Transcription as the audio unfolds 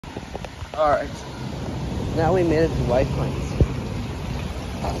Alright. Now we made it to White Plains.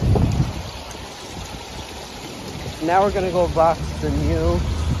 Now we're gonna go box the new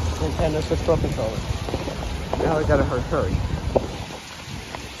Nintendo Switch Pro controller. Now we gotta hurry.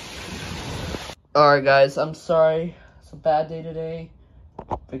 Alright guys, I'm sorry. It's a bad day today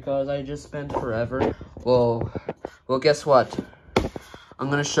because I just spent forever. Well, guess what? I'm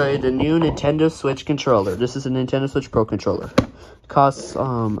gonna show you the new Nintendo Switch controller. This is a Nintendo Switch Pro controller. It costs,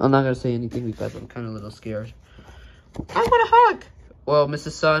 I'm not gonna say anything because I'm kind of a little scared. I want a hug! Well,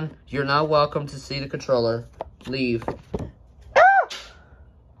 Mrs. Sun, you're not welcome to see the controller. Leave.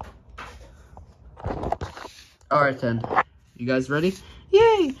 Alright then. You guys ready?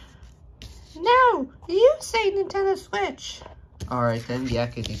 Yay! No! You say Nintendo Switch! Alright then, yeah,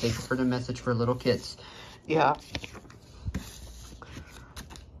 Kitty. Thank you for the message for little kids. Yeah.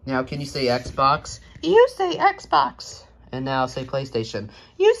 Now, can you say Xbox? You say Xbox. And now say PlayStation.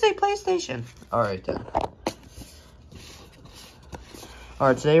 You say PlayStation. Alright then.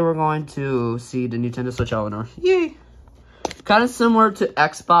 Alright, today we're going to see the Nintendo Switch Elinor. Yay! Kind of similar to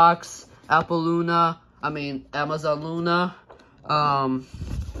Xbox, Amazon Luna, and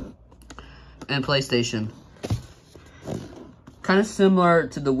PlayStation. Kind of similar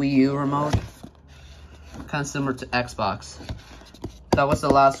to the Wii U remote. Kind of similar to Xbox. That was the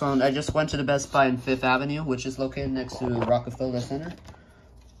last one. I just went to the Best Buy in 5th Avenue, which is located next to Rockefeller Center.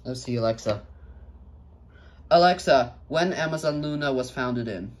 Let's see, Alexa. Alexa, when Amazon Luna was founded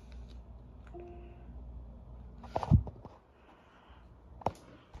in?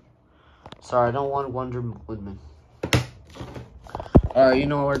 Sorry, I don't want Wonder Woman. Alright, you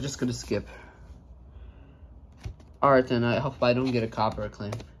know what? We're just gonna skip. Alright then, I hope I don't get a copyright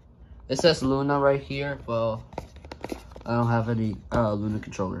claim. It says Luna right here. Well, I don't have any Luna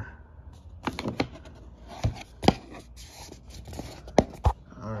controller.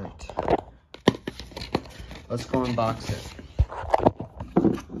 Alright. Let's go unbox it.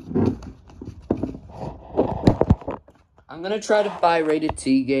 I'm gonna try to buy rated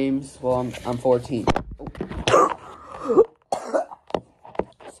T games. Well, I'm 14. Oh.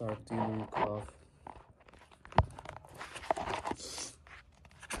 Sorry, dealing cough.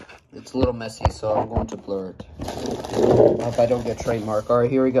 It's a little messy, so I'm going to blur it. I hope I don't get trademark.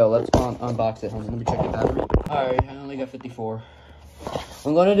 Alright, here we go. Let's unbox it. Let me check the battery. Alright, I only got 54.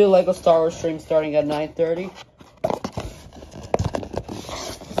 I'm going to do Lego Star Wars stream starting at 9:30.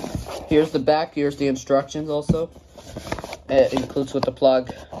 Here's the back. Here's the instructions also. It includes with the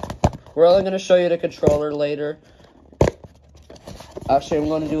plug. We're only going to show you the controller later. Actually, I'm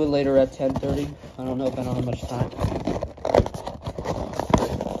going to do it later at 10:30. I don't know if I don't have much time.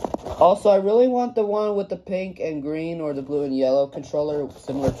 Also, I really want the one with the pink and green or the blue and yellow controller,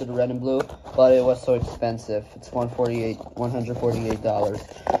 similar to the red and blue, but it was so expensive. It's $148.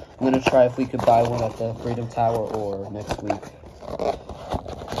 I'm going to try if we could buy one at the Freedom Tower or next week.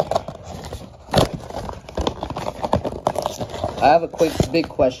 I have a big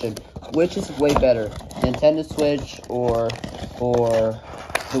question. Which is way better, Nintendo Switch or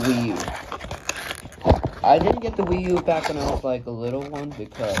the Wii U? I didn't get the Wii U back when I was like a little one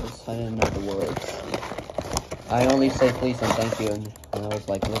because I didn't know the words. I only say please and thank you when I was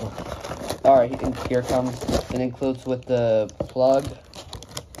like little. Alright, here comes. It includes with the plug.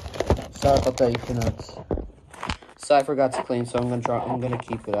 Sorry about that, you cannot. So I forgot to clean, so I'm gonna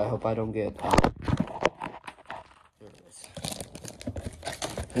keep it. I hope I don't get. Here it is.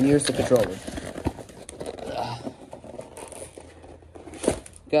 And here's the controller.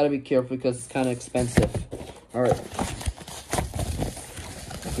 Gotta be careful because it's kind of expensive. Alright.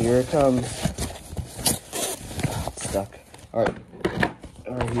 Here it comes. It's stuck. Alright.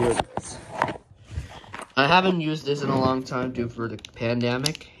 Alright, here it is. I haven't used this in a long time due for the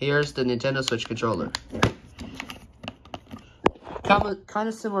pandemic. Here's the Nintendo Switch controller. Kind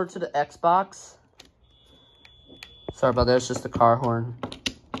of similar to the Xbox. Sorry about that, it's just a car horn.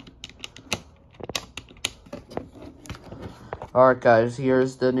 Alright guys,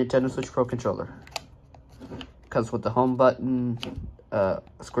 here's the Nintendo Switch Pro controller. Comes with the home button,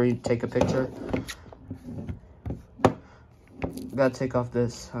 screen, take a picture. Gotta take off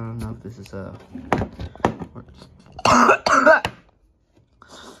this. I don't know if this is a...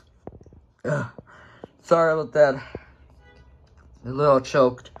 Sorry about that. A little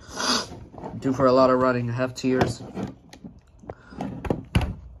choked. Due for a lot of running. I have tears.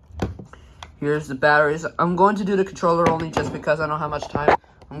 Here's the batteries. I'm going to do the controller only just because I don't have much time.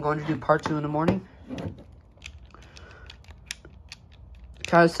 I'm going to do part 2 in the morning.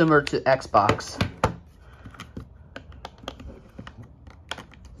 Kind of similar to Xbox.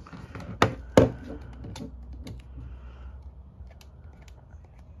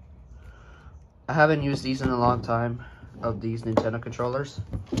 I haven't used these in a long time, of these Nintendo controllers.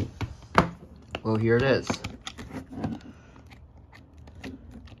 Well, here it is.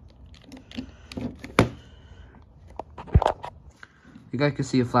 You guys can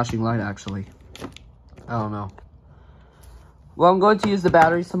see a flashing light, actually. I don't know. Well, I'm going to use the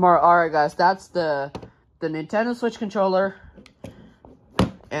batteries tomorrow. Alright, guys, that's the Nintendo Switch controller.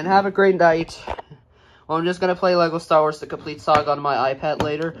 And have a great night. Well, I'm just going to play LEGO Star Wars The Complete Saga on my iPad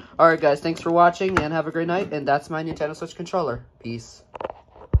later. Alright, guys, thanks for watching, and have a great night. And that's my Nintendo Switch controller. Peace.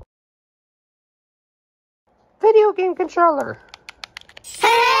 Video game controller.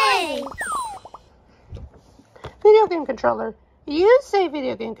 Hey! Video game controller. You say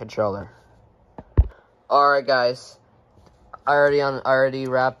video game controller. Alright, guys. I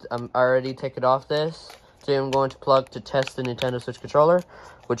already taken off this. Today I'm going to plug to test the Nintendo Switch controller,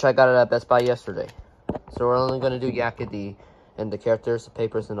 which I got it at Best Buy yesterday. So we're only going to do Yakety and the characters, the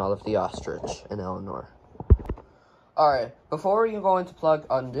papers, and all of the ostrich and Elinor. Alright, before we go into plug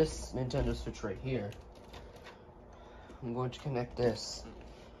on this Nintendo Switch right here, I'm going to connect this.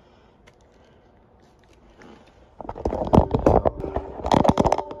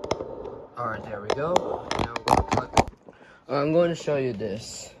 Alright, there we go. Now I'm going to plug. I'm going to show you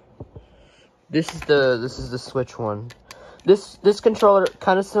this. This is the Switch one. This controller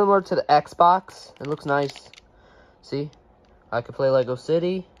kind of similar to the Xbox. It looks nice. See? I could play Lego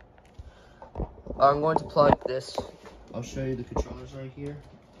City. I'm going to plug this. I'll show you the controllers right here.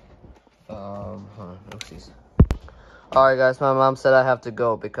 Hold on, oopsies. Alright guys, my mom said I have to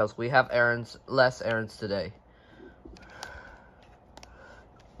go because we have less errands today.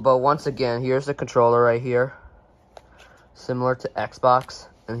 But once again, here's the controller right here. Similar to Xbox.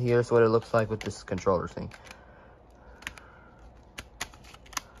 And here's what it looks like with this controller thing.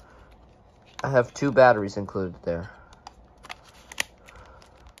 I have 2 batteries included there.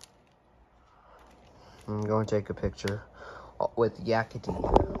 I'm going to take a picture with Yakety.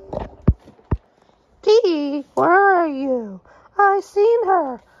 Dee, where are you? I seen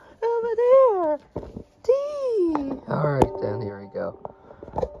her over there. Dee. Alright then, here we go.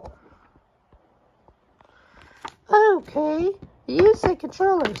 Okay, you say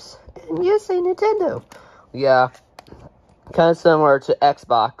controllers, and you say Nintendo. Yeah, kind of similar to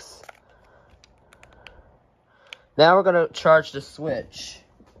Xbox. Now we're going to charge the Switch.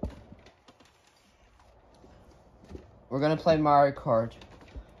 We're going to play Mario Kart.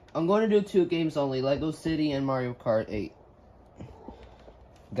 I'm going to do 2 games only, Lego City and Mario Kart 8.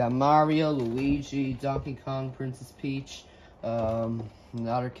 Got Mario, Luigi, Donkey Kong, Princess Peach, and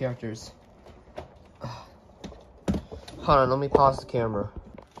other characters. Hold on, let me pause the camera.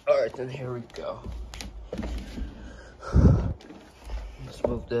 Alright, then here we go. Let's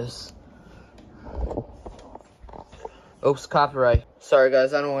move this. Oops, copyright. Sorry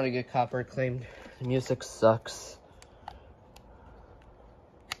guys, I don't want to get copyright claimed. The music sucks.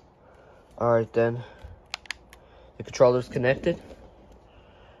 Alright then. The controller's connected.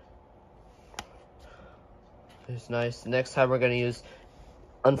 It's nice. Next time we're going to use...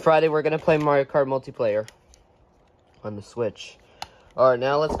 On Friday, we're going to play Mario Kart multiplayer. On the Switch. Alright,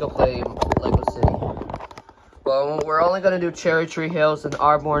 now let's go play Lego City. Well, we're only going to do Cherry Tree Hills and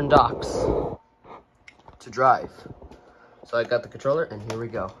Arborn Docks to drive. So I got the controller, and here we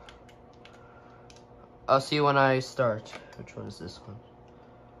go. I'll see you when I start. Which one is this one?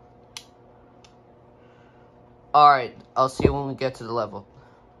 Alright, I'll see you when we get to the level.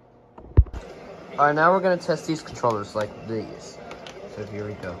 Alright, now we're going to test these controllers like these. So here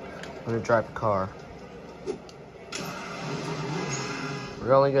we go. I'm going to drive a car.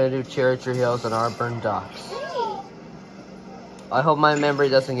 We're only going to do Cherry Tree Hills and Arborn Docks. I hope my memory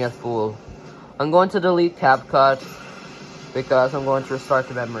doesn't get full. I'm going to delete CapCut because I'm going to restart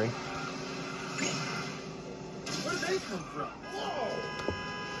the memory. Where did they come from? Whoa!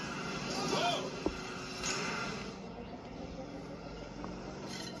 Whoa!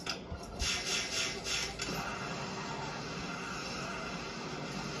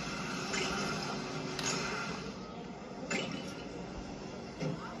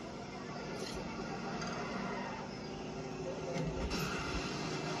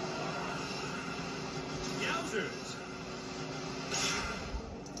 Yowzers!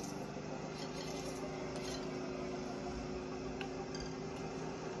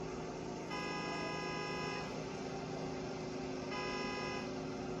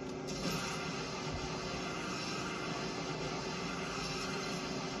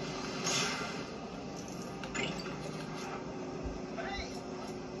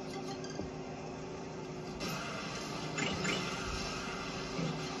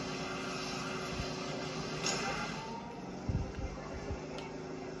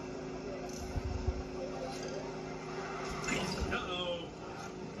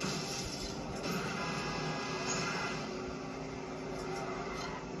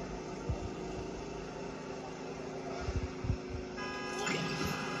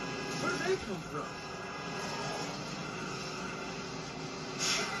 they come from?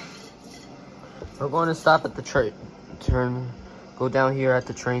 We're going to stop at the go down here at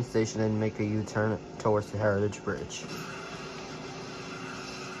the train station and make a U-turn towards the Heritage Bridge.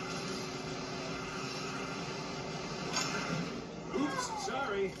 Oops,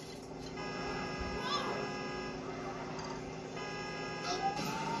 sorry.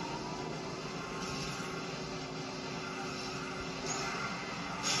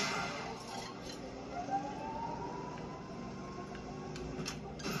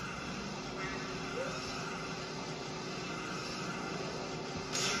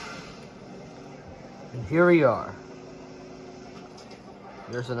 And here we are.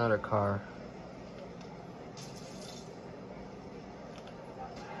 Here's another car.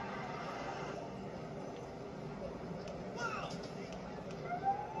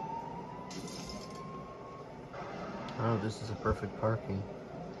 Oh, this is a perfect parking.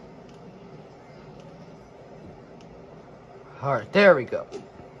 Alright, there we go.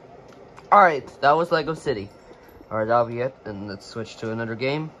 Alright, that was Lego City. Alright, that'll be it. And let's switch to another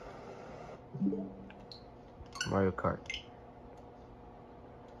game. Mario Kart.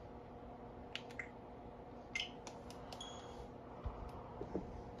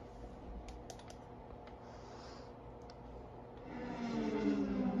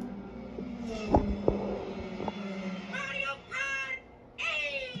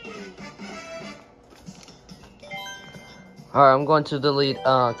 Alright, I'm going to delete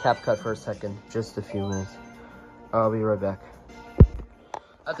CapCut for a second. Just a few minutes. I'll be right back.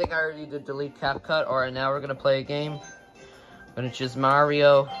 I think I already did delete CapCut. Alright, now we're going to play a game. I'm going to choose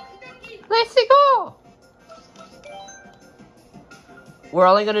Mario. Let's go! We're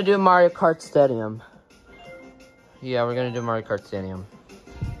only going to do Mario Kart Stadium. Yeah, we're going to do Mario Kart Stadium.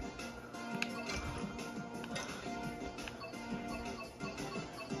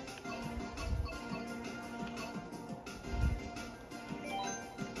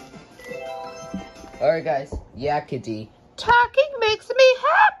 Alright guys, Yakety. Talking makes me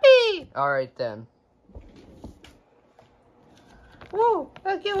happy! Alright then. Whoa,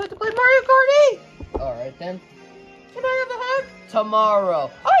 I can't wait to play Mario Kart 8! Alright then. Can I have a hug?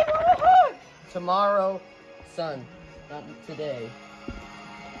 Tomorrow. I want a hug! Tomorrow, son. Not today.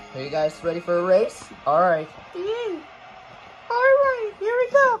 Are you guys ready for a race? Alright. Yeah. Alright, here we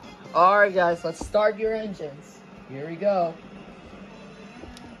go. Alright guys, let's start your engines. Here we go.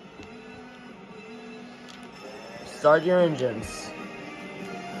 Start your engines.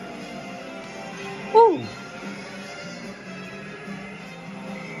 Woo!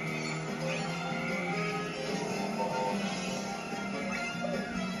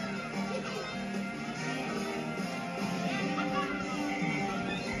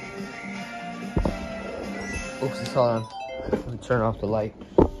 Oops, hold on. Let me turn off the light.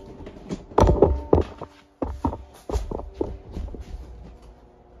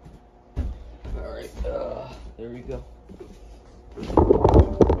 Alright, there we go.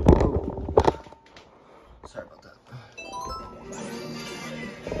 Sorry about that.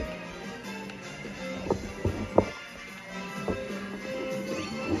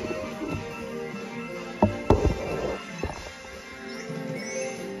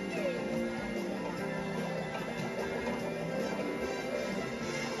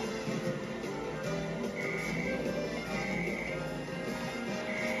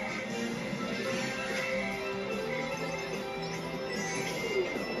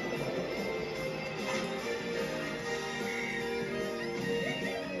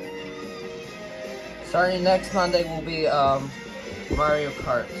 Starting next Monday will be Mario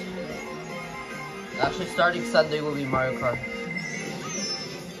Kart. Actually, starting Sunday will be Mario Kart.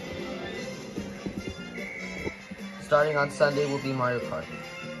 Starting on Sunday will be Mario Kart.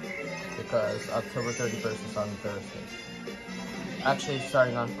 Because October 31st is on Thursday. Actually,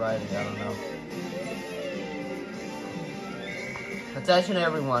 starting on Friday, I don't know. Attention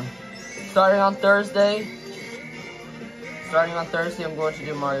everyone. Starting on Thursday, I'm going to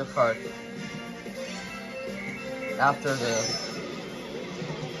do Mario Kart. After the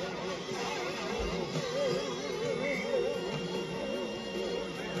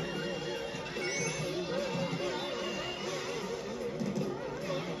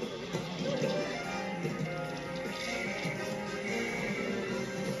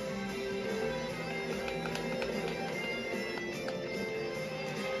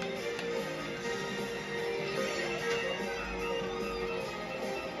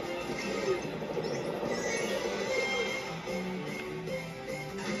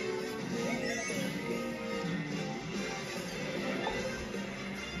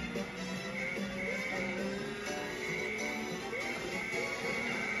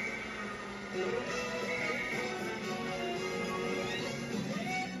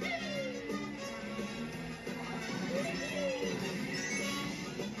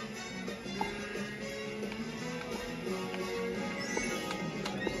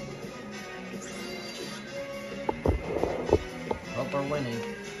for winning.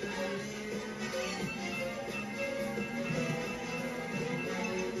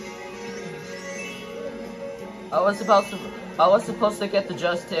 I was supposed to get the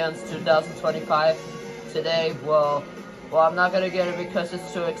Just Dance 2025 today. Well, I'm not gonna get it because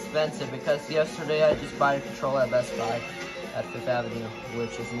it's too expensive. Because yesterday I just bought a controller at Best Buy at Fifth Avenue,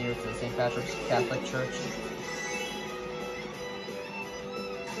 which is near to St. Patrick's Catholic Church.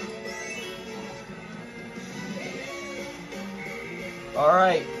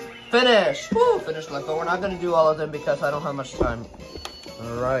 Alright, finish! Woo, finish line, but we're not gonna do all of them because I don't have much time.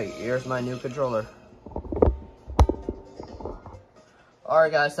 Alright, here's my new controller.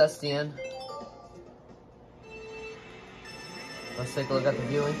 Alright guys, that's the end. Let's take a look at the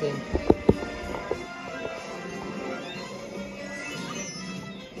viewing thing.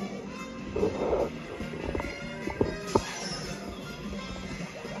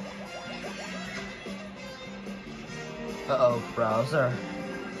 Uh-oh, browser.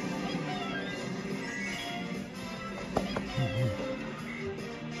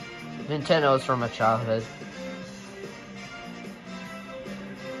 Nintendo's from my childhood.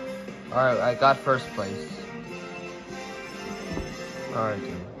 Alright, I got first place. Alright,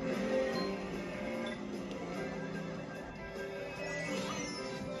 dude.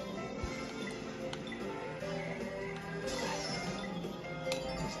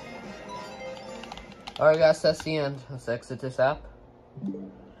 Alright guys, that's the end. Let's exit this app.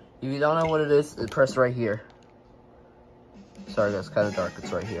 If you don't know what it is, press right here. Sorry, that's kind of dark.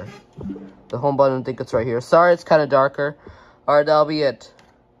 It's right here. The home button, I think it's right here. Sorry, it's kind of darker. Alright, that'll be it.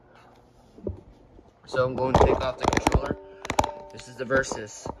 So I'm going to take off the controller. This is the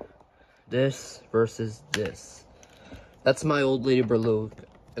versus. This versus this. That's my old Lady Berlou.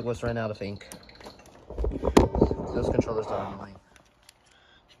 It was ran out of ink. Those controllers are annoying.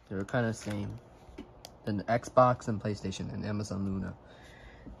 They're kind of the same. Than Xbox and PlayStation and Amazon Luna.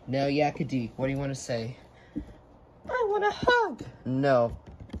 Now, Yakady, what do you want to say? I want a hug. No.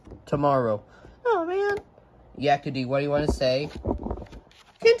 Tomorrow. Oh, man. Yakady, what do you want to say?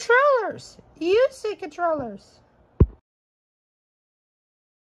 Controllers. You say controllers.